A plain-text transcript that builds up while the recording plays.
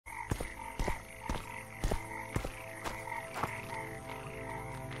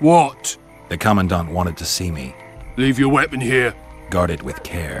What? The Commandant wanted to see me. Leave your weapon here. Guard it with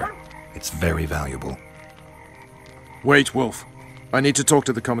care. It's very valuable. Wait, Wolf. I need to talk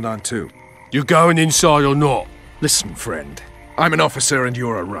to the Commandant too. You going inside or not? Listen, friend. I'm an officer and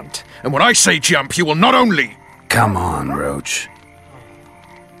you're a runt. And when I say jump, you will not only... Come on, Roach.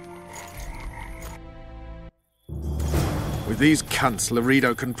 With these cunts,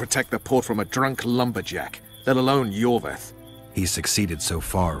 Laredo can protect the port from a drunk lumberjack, let alone Yorveth. He's succeeded so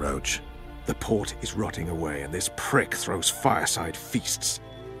far, Roach. The port is rotting away, and this prick throws fireside feasts.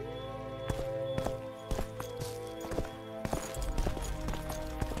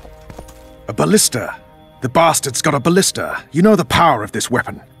 A ballista! The bastard's got a ballista. You know the power of this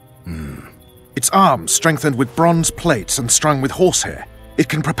weapon. Its arms strengthened with bronze plates and strung with horsehair. It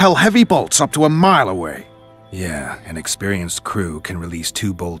can propel heavy bolts up to a mile away. Yeah, an experienced crew can release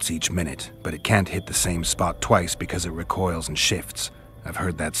 2 bolts each minute, but it can't hit the same spot twice because it recoils and shifts. I've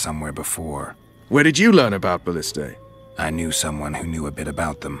heard that somewhere before. Where did you learn about ballistae? I knew someone who knew a bit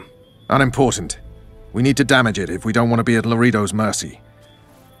about them. Unimportant. We need to damage it if we don't want to be at Laredo's mercy.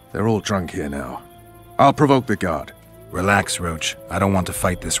 They're all drunk here now. I'll provoke the guard. Relax, Roach. I don't want to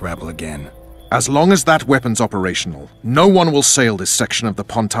fight this rabble again. As long as that weapon's operational, no one will sail this section of the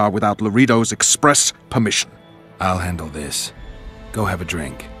Pontar without Laredo's express permission. I'll handle this. Go have a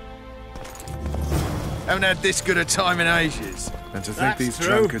drink. Haven't had this good a time in ages. And to think these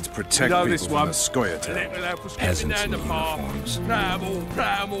drunkards protect people from the Scoia'tael. Peasants in uniforms.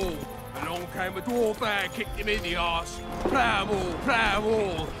 Primal. Along came a dwarf and kicked him in the arse.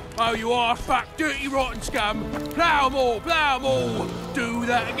 Primal. Oh, you arse-fuck, dirty rotten scum. Primal. Do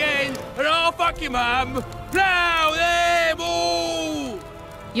that again, and I'll fuck your mum. Plow them all!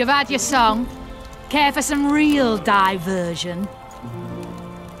 You've had your song. Care for some real diversion?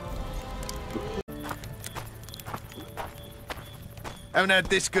 Haven't had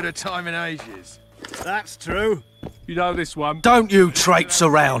this good a time in ages. That's true. You know this one. Don't you traipse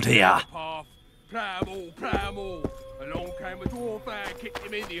around here. Primal. Along came a dwarf and kicked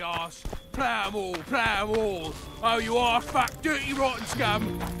him in the arse. Primal. Oh, you arse-fuck, dirty rotten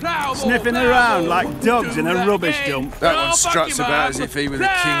scum. Sniffing around like dogs in a rubbish dump. That one struts about as if he were the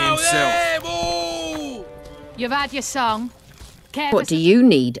king himself. You've had your song. What do you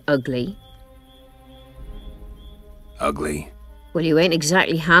need, ugly? Ugly, Well, you ain't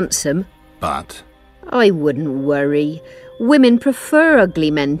exactly handsome. but... I wouldn't worry. Women prefer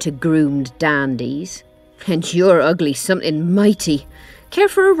ugly men to groomed dandies. And you're ugly something mighty. Care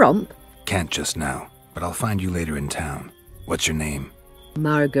for a romp? Can't just now, but I'll find you later in town. What's your name?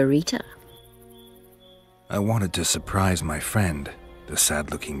 Margarita. I wanted to surprise my friend, the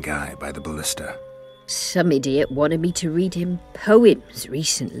sad-looking guy by the ballista. Some idiot wanted me to read him poems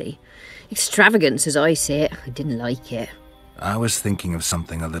recently. Extravagance, as I say it. I didn't like it. I was thinking of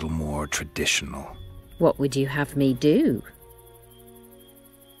something a little more traditional. What would you have me do?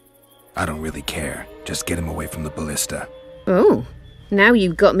 I don't really care. Just get him away from the ballista. Oh, now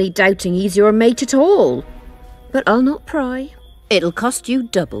you've got me doubting he's your mate at all. But I'll not pry. It'll cost you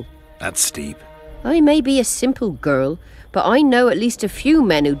double. That's steep. I may be a simple girl, but I know at least a few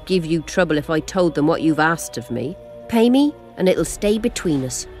men who'd give you trouble if I told them what you've asked of me. Pay me, and it'll stay between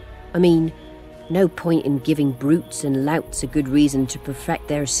us. I mean, no point in giving brutes and louts a good reason to perfect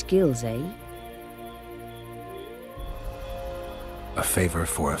their skills, eh? A favor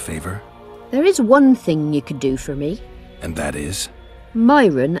for a favor? There is one thing you could do for me. And that is?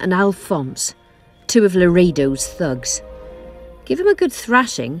 Myron and Alphonse, 2 of Laredo's thugs. Give them a good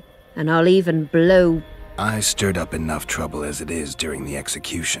thrashing, and I'll even blow... I stirred up enough trouble as it is during the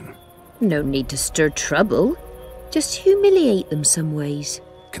execution. No need to stir trouble. Just humiliate them some ways.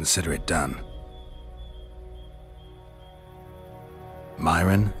 Consider it done.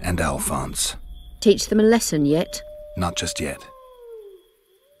 Myron and Alphonse. Teach them a lesson yet? Not just yet.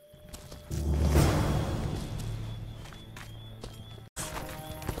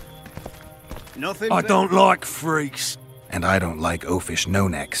 Nothing. I don't like freaks. And I don't like oafish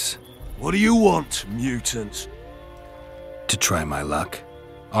no-necks. What do you want, mutant? To try my luck.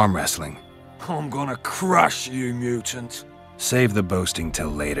 Arm wrestling. I'm gonna crush you, mutant. Save the boasting till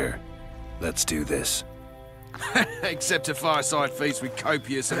later. Let's do this. Except a fireside feast with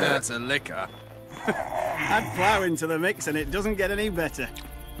copious amounts of liquor. Add flour into the mix and it doesn't get any better.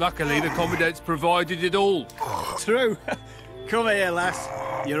 Luckily, the Commandant's provided it all. True. Come here, lass.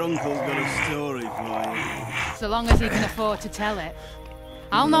 Your uncle's got a story for you. So long as he can afford to tell it.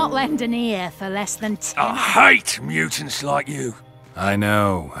 I'll not lend an ear for less than 10. I hate mutants like you. I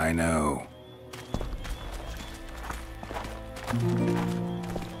know.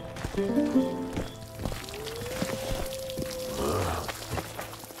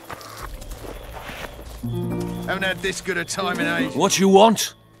 Haven't had this good a time in ages. What you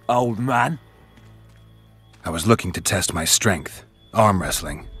want, old man? I was looking to test my strength. Arm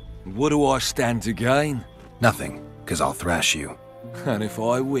wrestling. What do I stand to gain? Nothing, because I'll thrash you. And if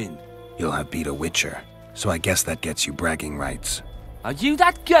I win? You'll have beat a Witcher, so I guess that gets you bragging rights. Are you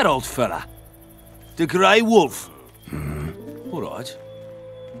that Geralt fella? The Grey Wolf? Mm-hmm. All right.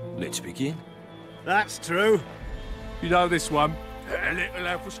 Let's begin. That's true. You know this one. A little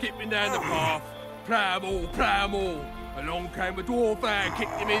lad was skipping down the path. Plough-em all. Along came a dwarf and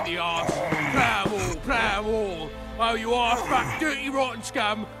kicked him in the arse. Plough-em all. Oh, you arse-fuck, dirty, rotten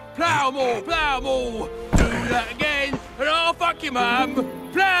scum. Plough-em all. Do that again, and I'll fuck your mum.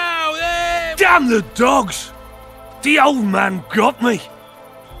 Plough them! Damn the dogs! The old man got me.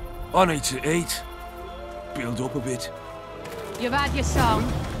 I need to eat. Build up a bit. You've had your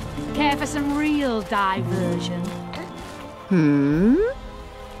song. Care for some real diversion?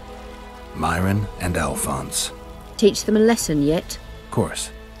 Myron and Alphonse. Teach them a lesson yet? Of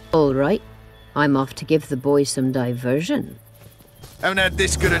course. All right. I'm off to give the boys some diversion. Haven't had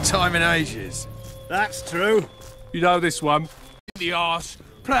this good a time in ages. That's true. You know this one. The arse.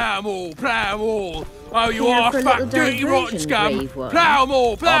 Plough 'em all. Oh, you Here are for a fuck, little dirty, rotten diversion, scum. brave one. Plough 'em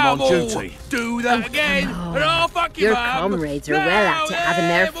all. I'm on duty. Do that again, and I'll fuck Your mum. comrades are well at it, Plough having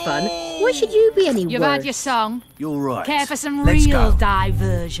their them fun. all. Why should you be any You've worse? had your song. You're right. Care for some Let's real go.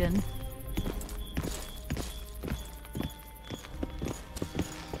 diversion?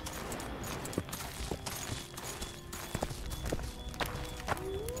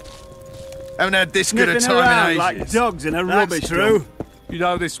 Haven't had this good a Sniffing time around in like ages. dogs in a rubbish dump. You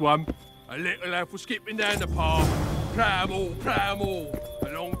know this one. A little lad was skipping down the path. Plough 'em all.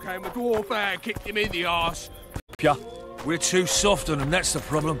 Along came a dwarf and kicked him in the arse. Yeah, we're too soft on them, that's the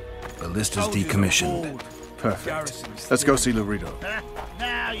problem. Ballista's Soldiers are decommissioned. bored. Perfect. Garrison's Let's go see Laredo.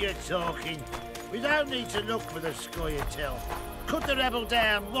 Now you're talking. We don't need to look for the Scoia'tael. Cut the rebel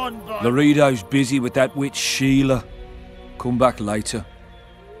down one by Laredo's busy with that witch Sheila. Come back later.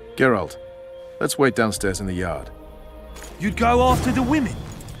 Geralt, let's wait downstairs in the yard. You'd go after the women,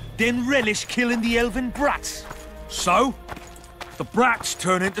 then relish killing the elven brats. So, the brats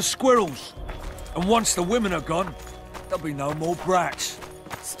turn into squirrels. And once the women are gone, there'll be no more brats.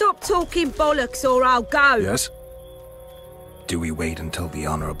 Stop talking bollocks or I'll go. Yes? Do we wait until the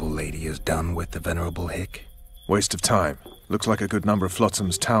Honorable Lady is done with the Venerable Hick? Waste of time. Looks like a good number of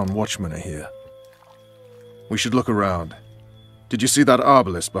Flotsam's town watchmen are here. We should look around. Did you see that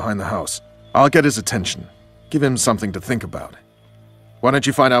arbalist behind the house? I'll get his attention. Give him something to think about. Why don't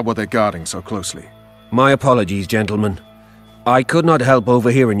you find out what they're guarding so closely? My apologies, gentlemen. I could not help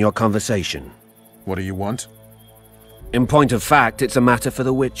overhearing your conversation. What do you want? In point of fact, it's a matter for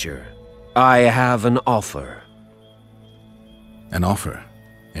the Witcher. I have an offer. An offer?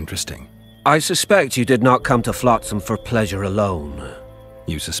 Interesting. I suspect you did not come to Flotsam for pleasure alone.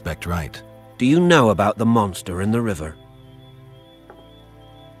 You suspect right. Do you know about the monster in the river?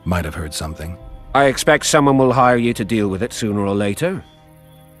 Might have heard something. I expect someone will hire you to deal with it sooner or later.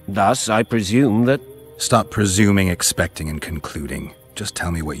 Thus, I presume that... Stop presuming, expecting, and concluding. Just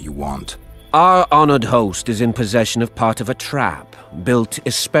tell me what you want. Our honored host is in possession of part of a trap, built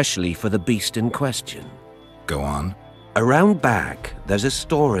especially for the beast in question. Go on. Around back, there's a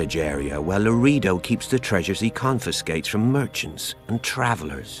storage area where Laredo keeps the treasures he confiscates from merchants and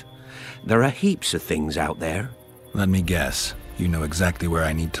travelers. There are heaps of things out there. Let me guess. You know exactly where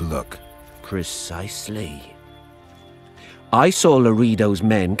I need to look. Precisely. I saw Laredo's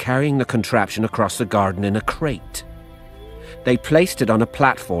men carrying the contraption across the garden in a crate. They placed it on a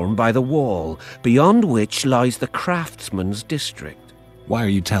platform by the wall, beyond which lies the craftsman's district. Why are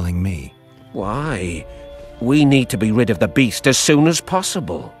you telling me? Why? We need to be rid of the beast as soon as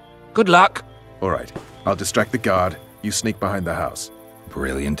possible. Good luck. All right. I'll distract the guard. You sneak behind the house.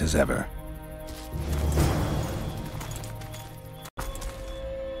 Brilliant as ever.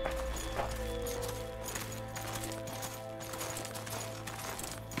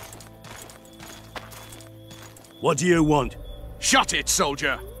 What do you want? Shut it,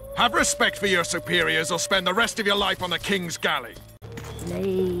 soldier! Have respect for your superiors or spend the rest of your life on the King's galley.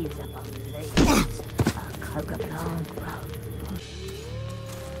 Leaves upon leaves. A coca plant grows.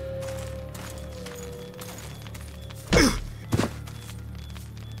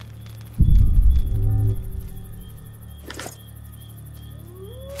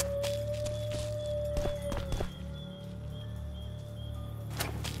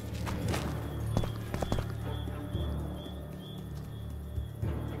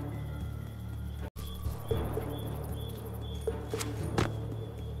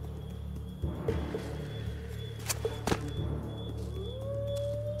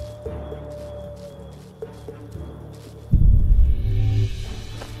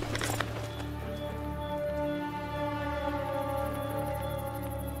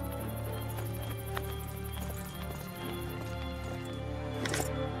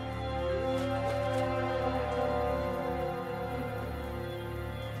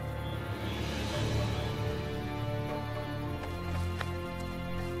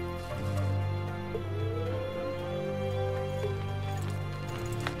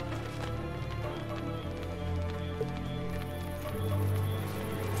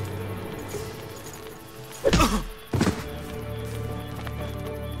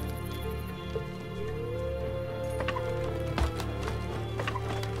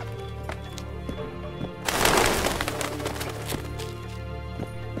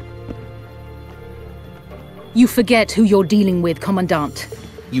 You forget who you're dealing with, Commandant.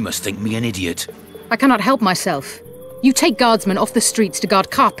 You must think me an idiot. I cannot help myself. You take guardsmen off the streets to guard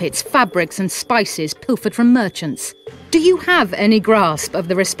carpets, fabrics and spices pilfered from merchants. Do you have any grasp of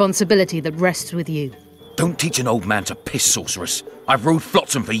the responsibility that rests with you? Don't teach an old man to piss, sorceress. I've ruled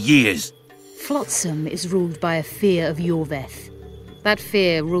Flotsam for years. Flotsam is ruled by a fear of Yorveth. That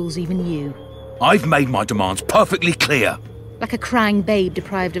fear rules even you. I've made my demands perfectly clear. Like a crying babe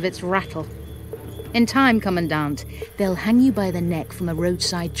deprived of its rattle. In time, Commandant, they'll hang you by the neck from a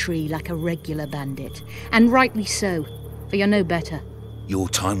roadside tree like a regular bandit. And rightly so, for you're no better. Your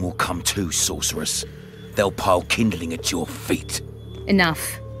time will come too, sorceress. They'll pile kindling at your feet.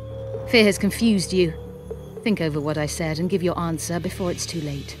 Enough. Fear has confused you. Think over what I said and give your answer before it's too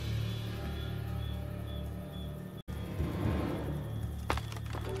late.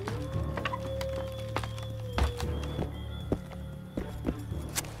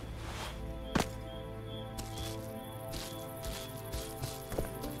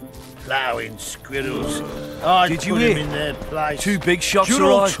 Ploughing squirrels. I'd Did you put hear? him in their place. 2 big shots You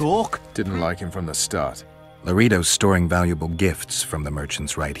don't arrived. talk. Didn't like him from the start. Laredo's storing valuable gifts from the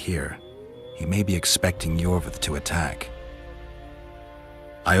merchants right here. He may be expecting Yorveth to attack.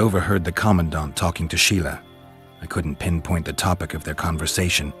 I overheard the Commandant talking to Sheila. I couldn't pinpoint the topic of their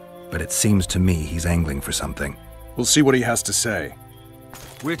conversation, but it seems to me he's angling for something. We'll see what he has to say.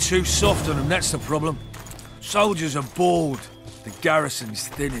 We're too soft on them, that's the problem. Soldiers are bored. The garrison's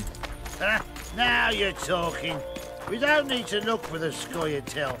thinning. Now you're talking. We don't need to look for the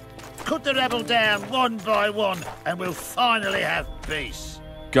Scoia'tael. Cut the rebel down one by one, and we'll finally have peace.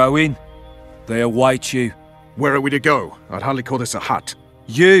 Go in. They await you. Where are we to go? I'd hardly call this a hut.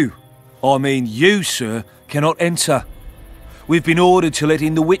 You, sir, cannot enter. We've been ordered to let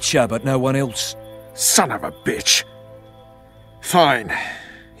in the Witcher, but no one else. Son of a bitch. Fine.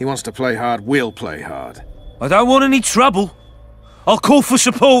 He wants to play hard, we'll play hard. I don't want any trouble. I'll call for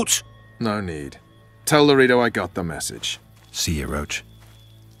support. No need. Tell Laredo I got the message. See you, Roach.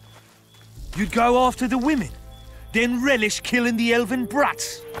 You'd go after the women, then relish killing the elven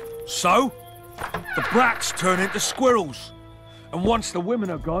brats. So, the brats turn into squirrels. And once the women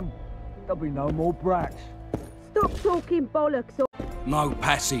are gone, there'll be no more brats. Stop talking bollocks or... No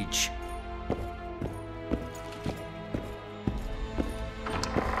passage.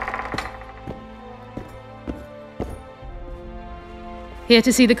 Here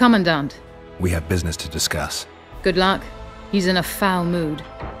to see the Commandant. We have business to discuss. Good luck. He's in a foul mood.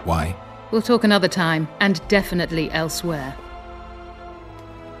 Why? We'll talk another time, and definitely elsewhere.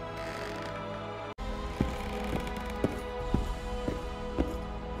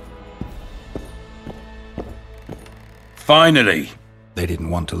 Finally! They didn't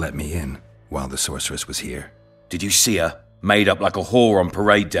want to let me in while the sorceress was here. Did you see her? Made up like a whore on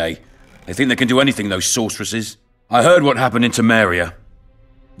parade day. They think they can do anything, those sorceresses. I heard what happened in Temeria.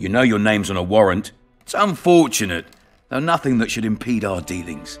 You know your name's on a warrant. It's unfortunate, though nothing that should impede our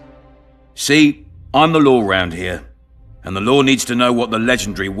dealings. See, I'm the law round here, and the law needs to know what the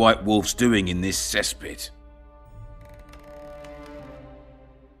legendary White Wolf's doing in this cesspit.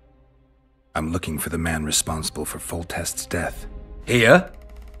 I'm looking for the man responsible for Foltest's death. Here?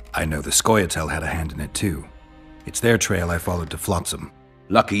 I know the Scoia'tael had a hand in it too. It's their trail I followed to Flotsam.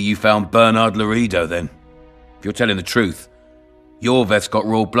 Lucky you found Bernard Laredo then. If you're telling the truth, Yorveth's got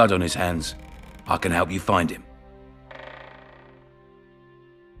raw blood on his hands. I can help you find him.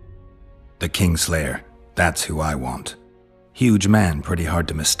 The Kingslayer. That's who I want. Huge man, pretty hard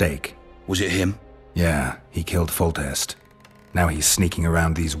to mistake. Was it him? Yeah, he killed Foltest. Now he's sneaking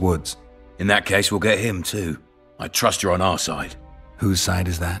around these woods. In that case, we'll get him too. I trust you're on our side. Whose side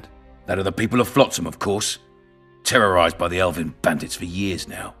is that? That of the people of Flotsam, of course. Terrorized by the elven bandits for years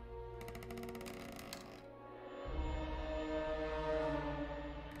now.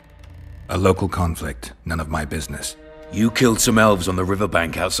 A local conflict, none of my business. You killed some elves on the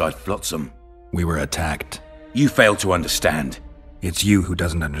riverbank outside Flotsam. We were attacked. You failed to understand. It's you who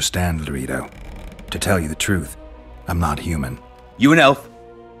doesn't understand, Laredo. To tell you the truth, I'm not human. You an elf?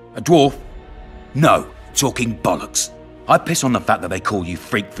 A dwarf? No, talking bollocks. I piss on the fact that they call you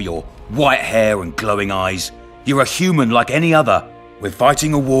freak for your white hair and glowing eyes. You're a human like any other. We're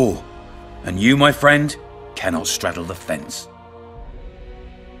fighting a war. And you, my friend, cannot straddle the fence.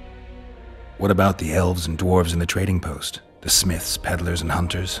 What about the elves and dwarves in the trading post? The smiths, peddlers, and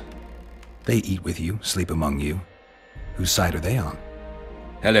hunters? They eat with you, sleep among you. Whose side are they on?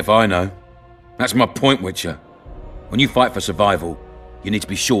 Hell if I know. That's my point, Witcher. When you fight for survival, you need to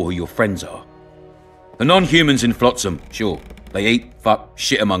be sure who your friends are. The non-humans in Flotsam, sure, they eat, fuck,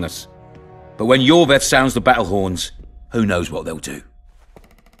 shit among us. But when Yorveth sounds the battle horns, who knows what they'll do?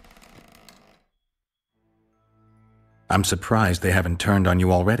 I'm surprised they haven't turned on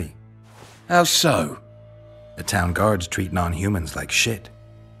you already. How so? The town guards treat non-humans like shit.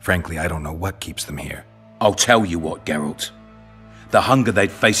 Frankly, I don't know what keeps them here. I'll tell you what, Geralt. The hunger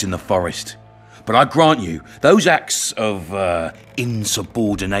they'd face in the forest. But I grant you, those acts of,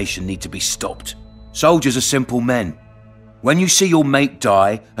 insubordination need to be stopped. Soldiers are simple men. When you see your mate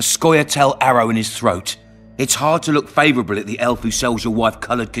die, a Scoia'tael arrow in his throat, it's hard to look favourable at the elf who sells your wife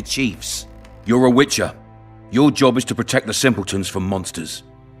coloured kerchiefs. You're a witcher. Your job is to protect the simpletons from monsters.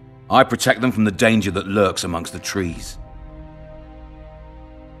 I protect them from the danger that lurks amongst the trees.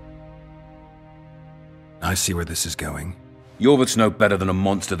 I see where this is going. Iorveth's no better than a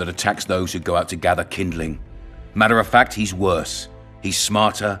monster that attacks those who go out to gather kindling. Matter of fact, he's worse. He's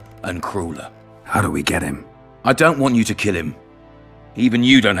smarter and crueler. How do we get him? I don't want you to kill him. Even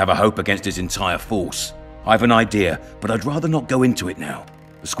you don't have a hope against his entire force. I've an idea, but I'd rather not go into it now.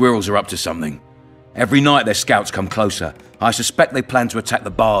 The squirrels are up to something. Every night their scouts come closer. I suspect they plan to attack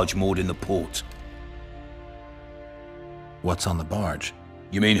the barge moored in the port. What's on the barge?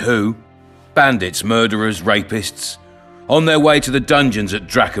 You mean who? Bandits, murderers, rapists. On their way to the dungeons at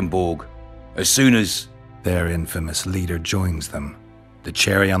Drakenborg. As soon as... Their infamous leader joins them. The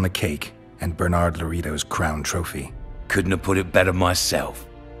cherry on the cake, and Bernard Loredo's crown trophy. Couldn't have put it better myself.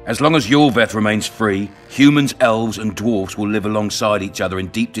 As long as Iorveth remains free, humans, elves, and dwarfs will live alongside each other in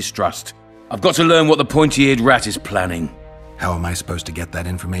deep distrust. I've got to learn what the pointy-eared rat is planning. How am I supposed to get that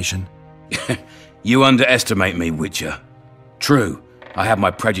information? You underestimate me, Witcher. True, I have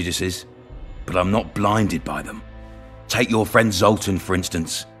my prejudices, but I'm not blinded by them. Take your friend Zoltan, for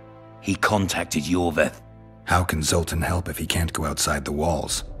instance. He contacted Iorveth. How can Zoltan help if he can't go outside the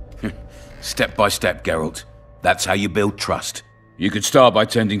walls? Step by step, Geralt. That's how you build trust. You could start by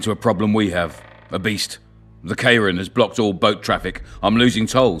tending to a problem we have. A beast. The Kayran has blocked all boat traffic. I'm losing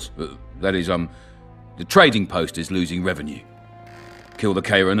tolls. That is, the trading post is losing revenue. Kill the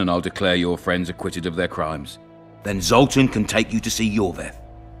Kayran and I'll declare your friends acquitted of their crimes. Then Zoltan can take you to see Iorveth.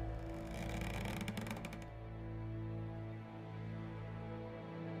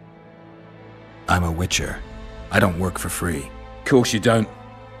 I'm a witcher. I don't work for free. Course you don't.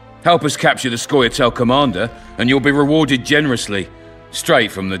 Help us capture the Scoia'tael commander, and you'll be rewarded generously,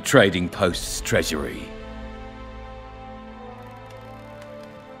 straight from the trading post's treasury.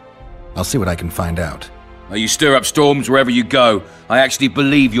 I'll see what I can find out. Now you stir up storms wherever you go. I actually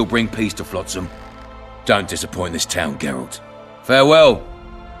believe you'll bring peace to Flotsam. Don't disappoint this town, Geralt. Farewell.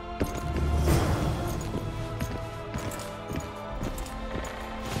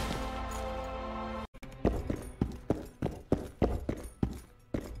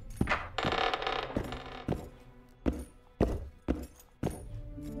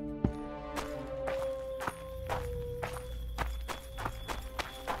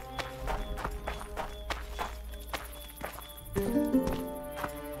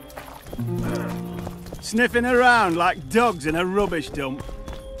 Sniffing around like dogs in a rubbish dump.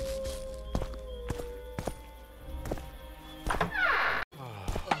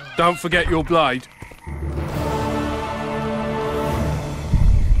 Don't forget your blade.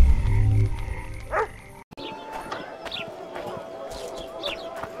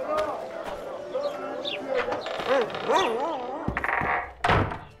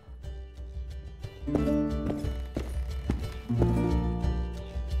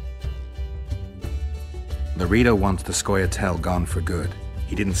 Loredo wants the Scoia'tael gone for good.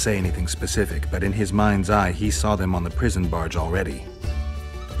 He didn't say anything specific, but in his mind's eye, he saw them on the prison barge already.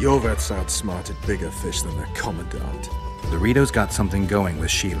 Iorveth's outsmarted bigger fish than their commandant. Loredo's got something going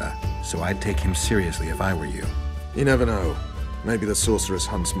with Sheila, so I'd take him seriously if I were you. You never know. Maybe the sorceress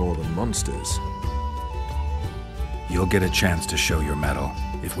hunts more than monsters. You'll get a chance to show your mettle.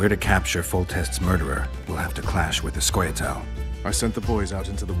 If we're to capture Foltest's murderer, we'll have to clash with the Scoia'tael. I sent the boys out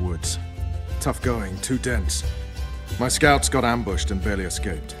into the woods. Tough going, too dense. My scouts got ambushed and barely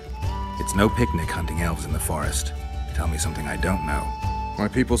escaped. It's no picnic hunting elves in the forest. Tell me something I don't know. My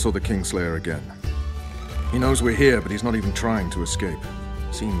people saw the Kingslayer again. He knows we're here, but he's not even trying to escape.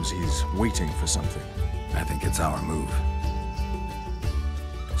 Seems he's waiting for something. I think it's our move.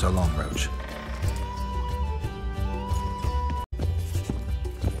 So long, Roach.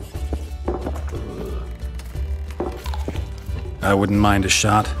 I wouldn't mind a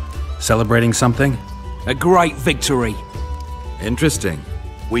shot. Celebrating something? A great victory. Interesting.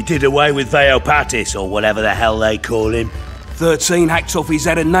 We did away with Veopatis, or whatever the hell they call him. 13 hacked off his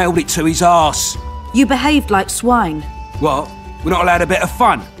head and nailed it to his arse. You behaved like swine. What? We're not allowed a bit of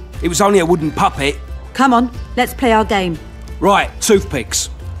fun? It was only a wooden puppet. Come on, let's play our game. Right, toothpicks.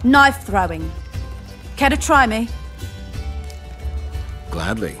 Knife throwing. Care to try me?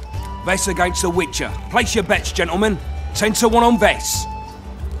 Gladly. Vess against the Witcher. Place your bets, gentlemen. Centre one on Vess.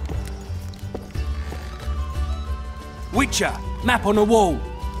 Witcher, map on the wall.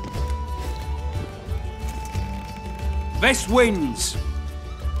 Vess wins.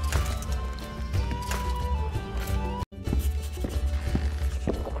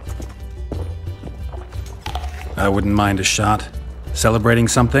 I wouldn't mind a shot. Celebrating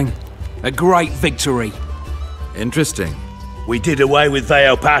something? A great victory. Interesting. We did away with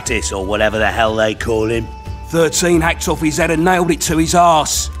Veopatis, or whatever the hell they call him. 13 hacked off his head and nailed it to his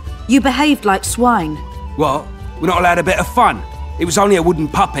arse. You behaved like swine. What? We're not allowed a bit of fun? It was only a wooden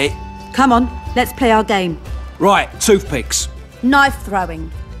puppet. Come on, let's play our game. Right, toothpicks. Knife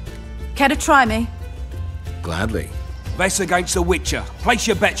throwing. Care to try me? Gladly. Vess against the Witcher. Place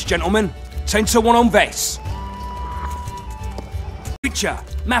your bets, gentlemen. Centre one on Vess. Witcher,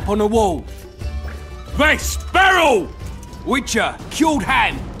 map on the wall. Vess, barrel! Witcher, cured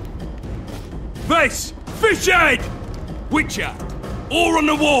ham. Vess, fish head! Witcher, oar on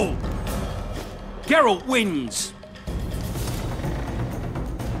the wall. Geralt wins.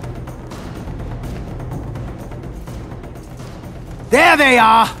 There they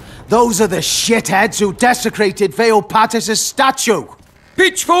are! Those are the shitheads who desecrated Veopatis' statue!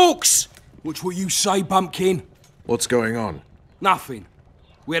 Pitchforks! Watch what you say, Bumpkin. What's going on? Nothing.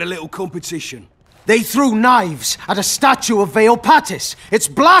 We had a little competition. They threw knives at a statue of Veopatis! It's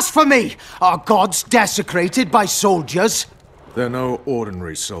blasphemy! Our gods desecrated by soldiers! They're no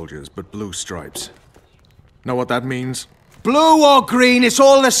ordinary soldiers, but blue stripes. Know what that means? Blue or green, it's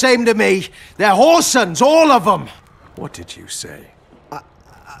all the same to me. They're Horsons, all of them! What did you say?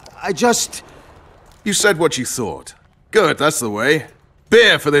 I just... You said what you thought. Good, that's the way.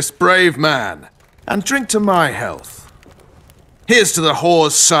 Beer for this brave man. And drink to my health. Here's to the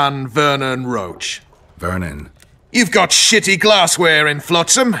whore's son, Vernon Roach. Vernon. You've got shitty glassware in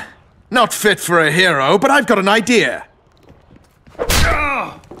Flotsam. Not fit for a hero, but I've got an idea.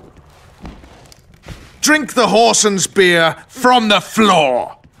 Drink the Horson's beer from the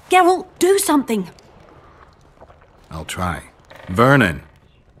floor. Geralt, do something. I'll try. Vernon.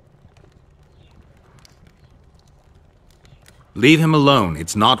 Leave him alone.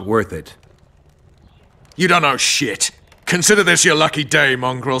 It's not worth it. You don't know shit. Consider this your lucky day,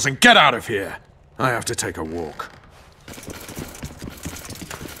 mongrels, and get out of here. I have to take a walk.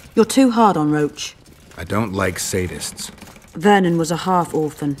 You're too hard on Roach. I don't like sadists. Vernon was a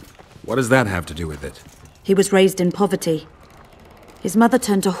half-orphan. What does that have to do with it? He was raised in poverty. His mother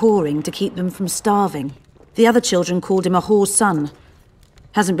turned to whoring to keep them from starving. The other children called him a whore's son.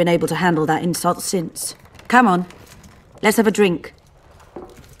 Hasn't been able to handle that insult since. Come on. Let's have a drink.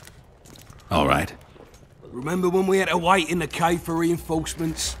 All right. Remember when we had to wait in the cave for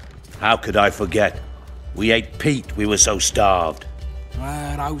reinforcements? How could I forget? We ate Pete, we were so starved.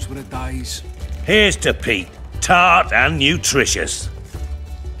 Ah, those were the days. Here's to Pete, tart and nutritious.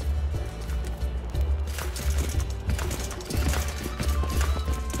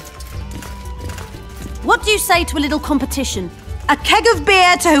 What do you say to a little competition? A keg of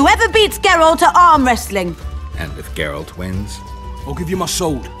beer to whoever beats Geralt at arm wrestling. And if Geralt wins? I'll give you my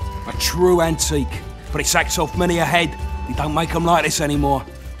sword. A true antique. But it sacks off many a head. You don't make them like this anymore.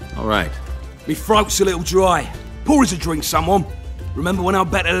 All right. Me throat's a little dry. Pour us a drink, someone. Remember when I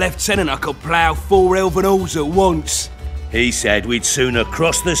bet a lieutenant I could plough 4 elven halls at once? He said we'd sooner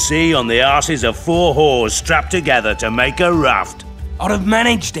cross the sea on the arses of 4 whores strapped together to make a raft. I'd have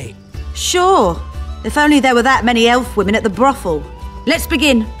managed it. Sure. If only there were that many elf women at the brothel. Let's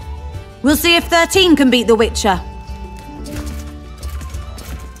begin. We'll see if 13 can beat the Witcher.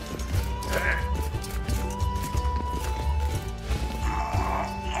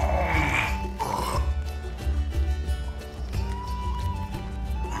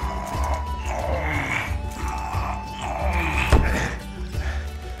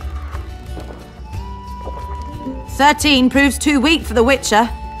 "13 proves too weak for the Witcher.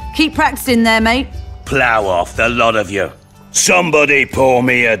 Keep practicing there, mate." Plough off, the lot of you. Somebody pour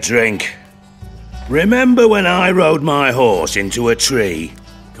me a drink. Remember when I rode my horse into a tree?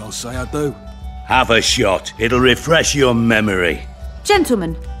 Can't say I do. Have a shot. It'll refresh your memory.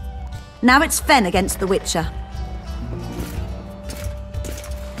 Gentlemen, now it's Fen against the Witcher.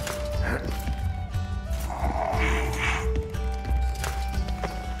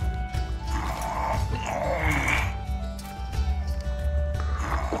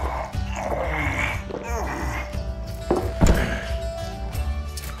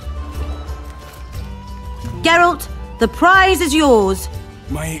 Geralt, the prize is yours.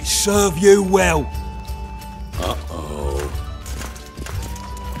 May it serve you well. Uh-oh.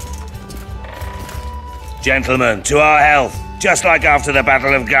 Gentlemen, to our health. Just like after the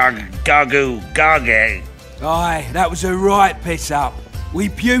Battle of Garge. Aye, that was a right piss-up. We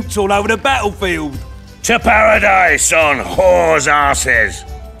puked all over the battlefield. To paradise on whores' arses.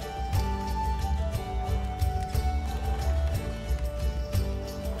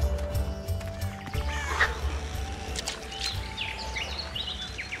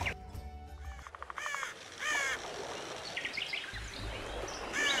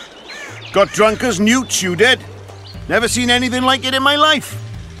 Got drunk as newts, you did. Never seen anything like it in my life.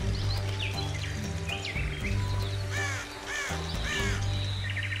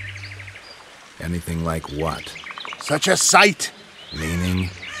 Anything like what? Such a sight. Meaning?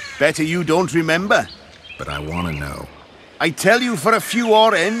 Better you don't remember. But I want to know. I tell you for a few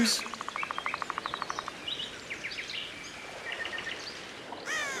odd ends.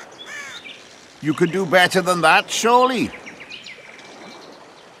 You could do better than that, surely.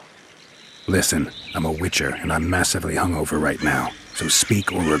 Listen, I'm a witcher, and I'm massively hungover right now, so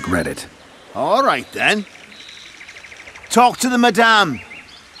speak or regret it. All right, then. Talk to the Madame.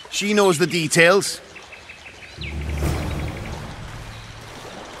 She knows the details.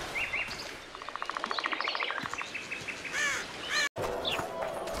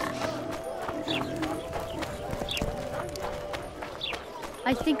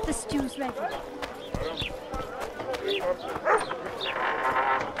 I think the stew's ready.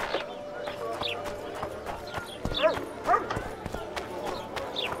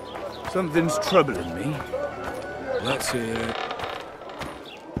 Something's troubling me. Let's hear it.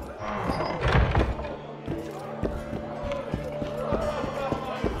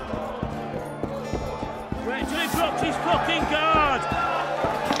 Wait till he drops his fucking guard!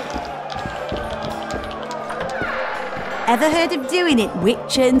 Ever heard of doing it,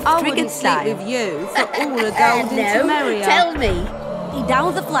 Witcher and I Frigate wouldn't sleep style? with you for all the gold in Temeria. Tell me. He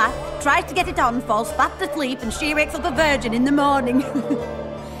downs the flat, tries to get it on, falls flat asleep, and she wakes up a virgin in the morning.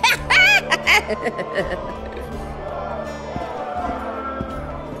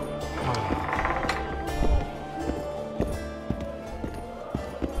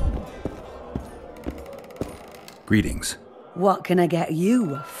 Greetings. What can I get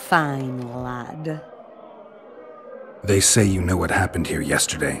you, fine lad? They say you know what happened here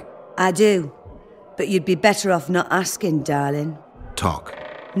yesterday. I do. But you'd be better off not asking, darling. Talk.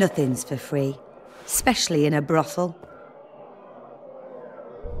 Nothing's for free. Especially in a brothel.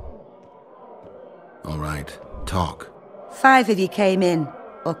 All right, talk. 5 of you came in.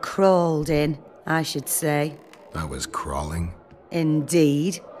 Or crawled in, I should say. I was crawling?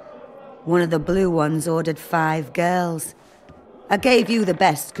 Indeed. One of the blue ones ordered 5 girls. I gave you the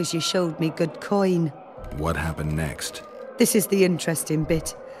best because you showed me good coin. What happened next? This is the interesting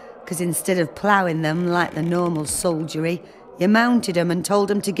bit. Because instead of ploughing them like the normal soldiery, you mounted them and told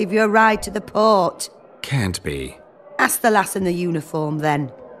them to give you a ride to the port. Can't be. Ask the lass in the uniform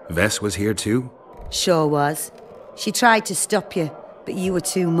then. Vess was here too? Sure was. She tried to stop you, but you were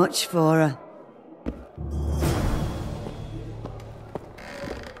too much for her.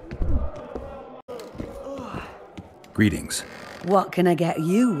 Greetings. What can I get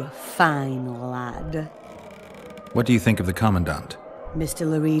you, fine lad? What do you think of the Commandant? Mr.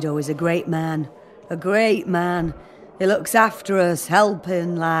 Laredo is a great man. A great man. He looks after us,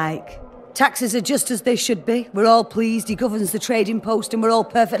 helping, like. Taxes are just as they should be. We're all pleased he governs the trading post and we're all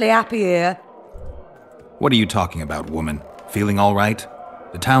perfectly happy here. What are you talking about, woman? Feeling all right?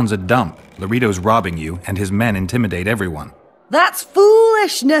 The town's a dump. Laredo's robbing you, and his men intimidate everyone. That's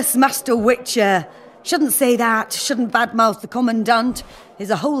foolishness, Master Witcher. Shouldn't say that. Shouldn't badmouth the Commandant.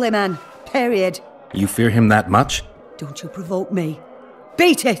 He's a holy man. Period. You fear him that much? Don't you provoke me.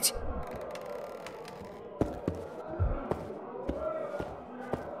 Beat it!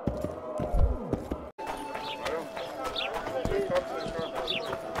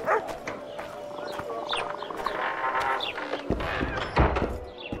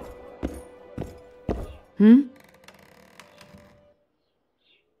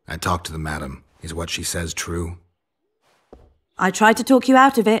 I talked to the madam. Is what she says true? I tried to talk you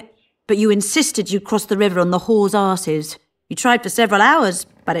out of it, but you insisted you'd cross the river on the whore's arses. You tried for several hours,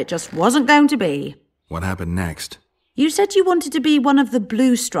 but it just wasn't going to be. What happened next? You said you wanted to be one of the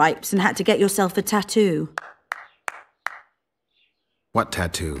blue stripes and had to get yourself a tattoo. What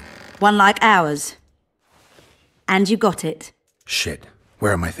tattoo? One like ours. And you got it. Shit.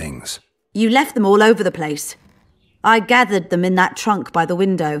 Where are my things? You left them all over the place. I gathered them in that trunk by the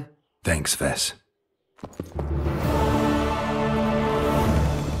window. Thanks, Vess.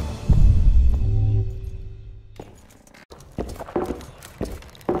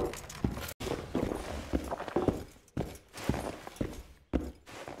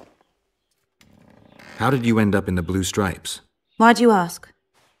 How did you end up in the Blue Stripes? Why'd you ask?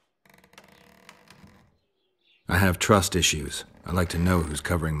 have trust issues. I like to know who's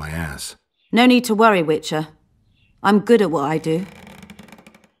covering my ass. No need to worry, Witcher. I'm good at what I do.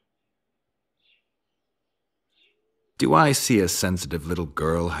 Do I see a sensitive little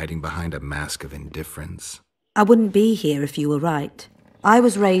girl hiding behind a mask of indifference? I wouldn't be here if you were right. I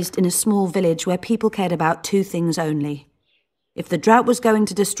was raised in a small village where people cared about two things only. If the drought was going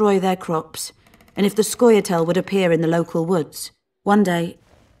to destroy their crops, and if the Scoia'tael would appear in the local woods. One day,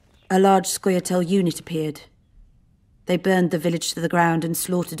 a large Scoia'tael unit appeared. They burned the village to the ground and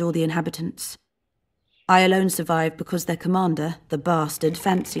slaughtered all the inhabitants. I alone survived because their commander, the bastard,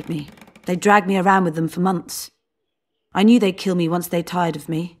 fancied me. They dragged me around with them for months. I knew they'd kill me once they tired of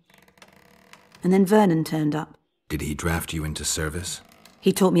me. And then Vernon turned up. Did he draft you into service?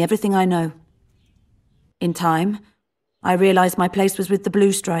 He taught me everything I know. In time, I realized my place was with the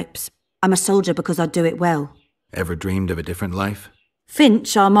Blue Stripes. I'm a soldier because I do it well. Ever dreamed of a different life?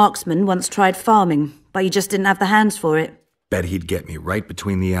 Finch, our marksman, once tried farming, but he just didn't have the hands for it. Bet he'd get me right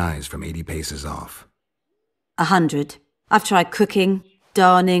between the eyes from 80 paces off. 100. I've tried cooking,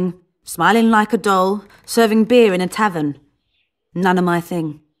 darning, smiling like a doll, serving beer in a tavern. None of my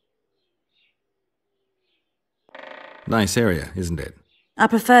thing. Nice area, isn't it? I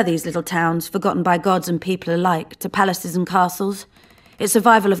prefer these little towns, forgotten by gods and people alike, to palaces and castles. It's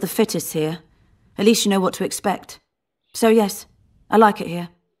survival of the fittest here. At least you know what to expect. So yes, I like it here.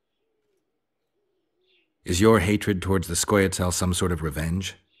 Is your hatred towards the Scoia'tael some sort of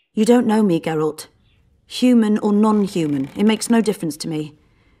revenge? You don't know me, Geralt. Human or non-human, it makes no difference to me.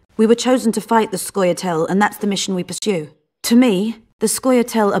 We were chosen to fight the Scoia'tael, and that's the mission we pursue. To me, the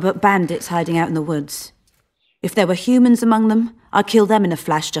Scoia'tael are but bandits hiding out in the woods. If there were humans among them, I'd kill them in a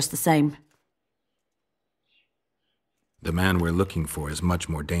flash just the same. The man we're looking for is much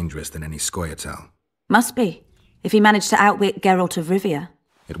more dangerous than any Scoia'tael. Must be, if he managed to outwit Geralt of Rivia.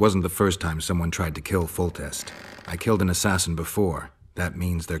 It wasn't the first time someone tried to kill Foltest. I killed an assassin before. That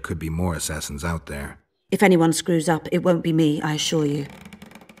means there could be more assassins out there. If anyone screws up, it won't be me, I assure you.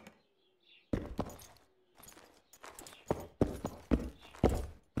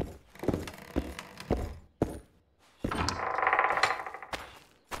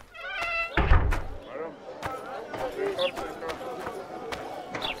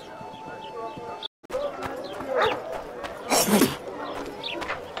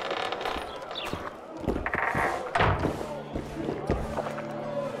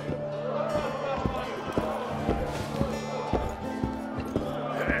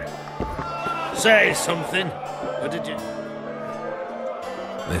 Say something. What did you...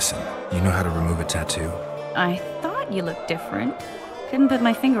 Listen, you know how to remove a tattoo? I thought you looked different. Couldn't put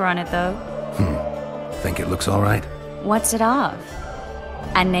my finger on it, though. Think it looks all right? What's it of?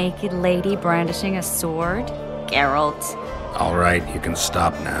 A naked lady brandishing a sword? Geralt. All right, you can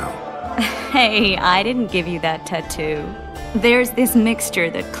stop now. Hey, I didn't give you that tattoo. There's this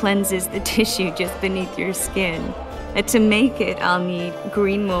mixture that cleanses the tissue just beneath your skin. To make it, I'll need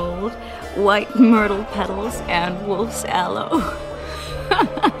green mold, white myrtle petals, and wolf's aloe.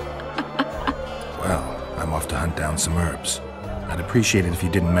 Well, I'm off to hunt down some herbs. I'd appreciate it if you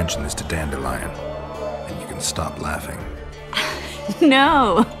didn't mention this to Dandelion. And you can stop laughing.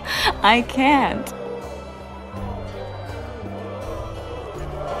 No, I can't.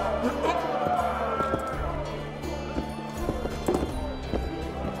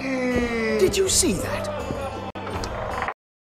 Did you see that?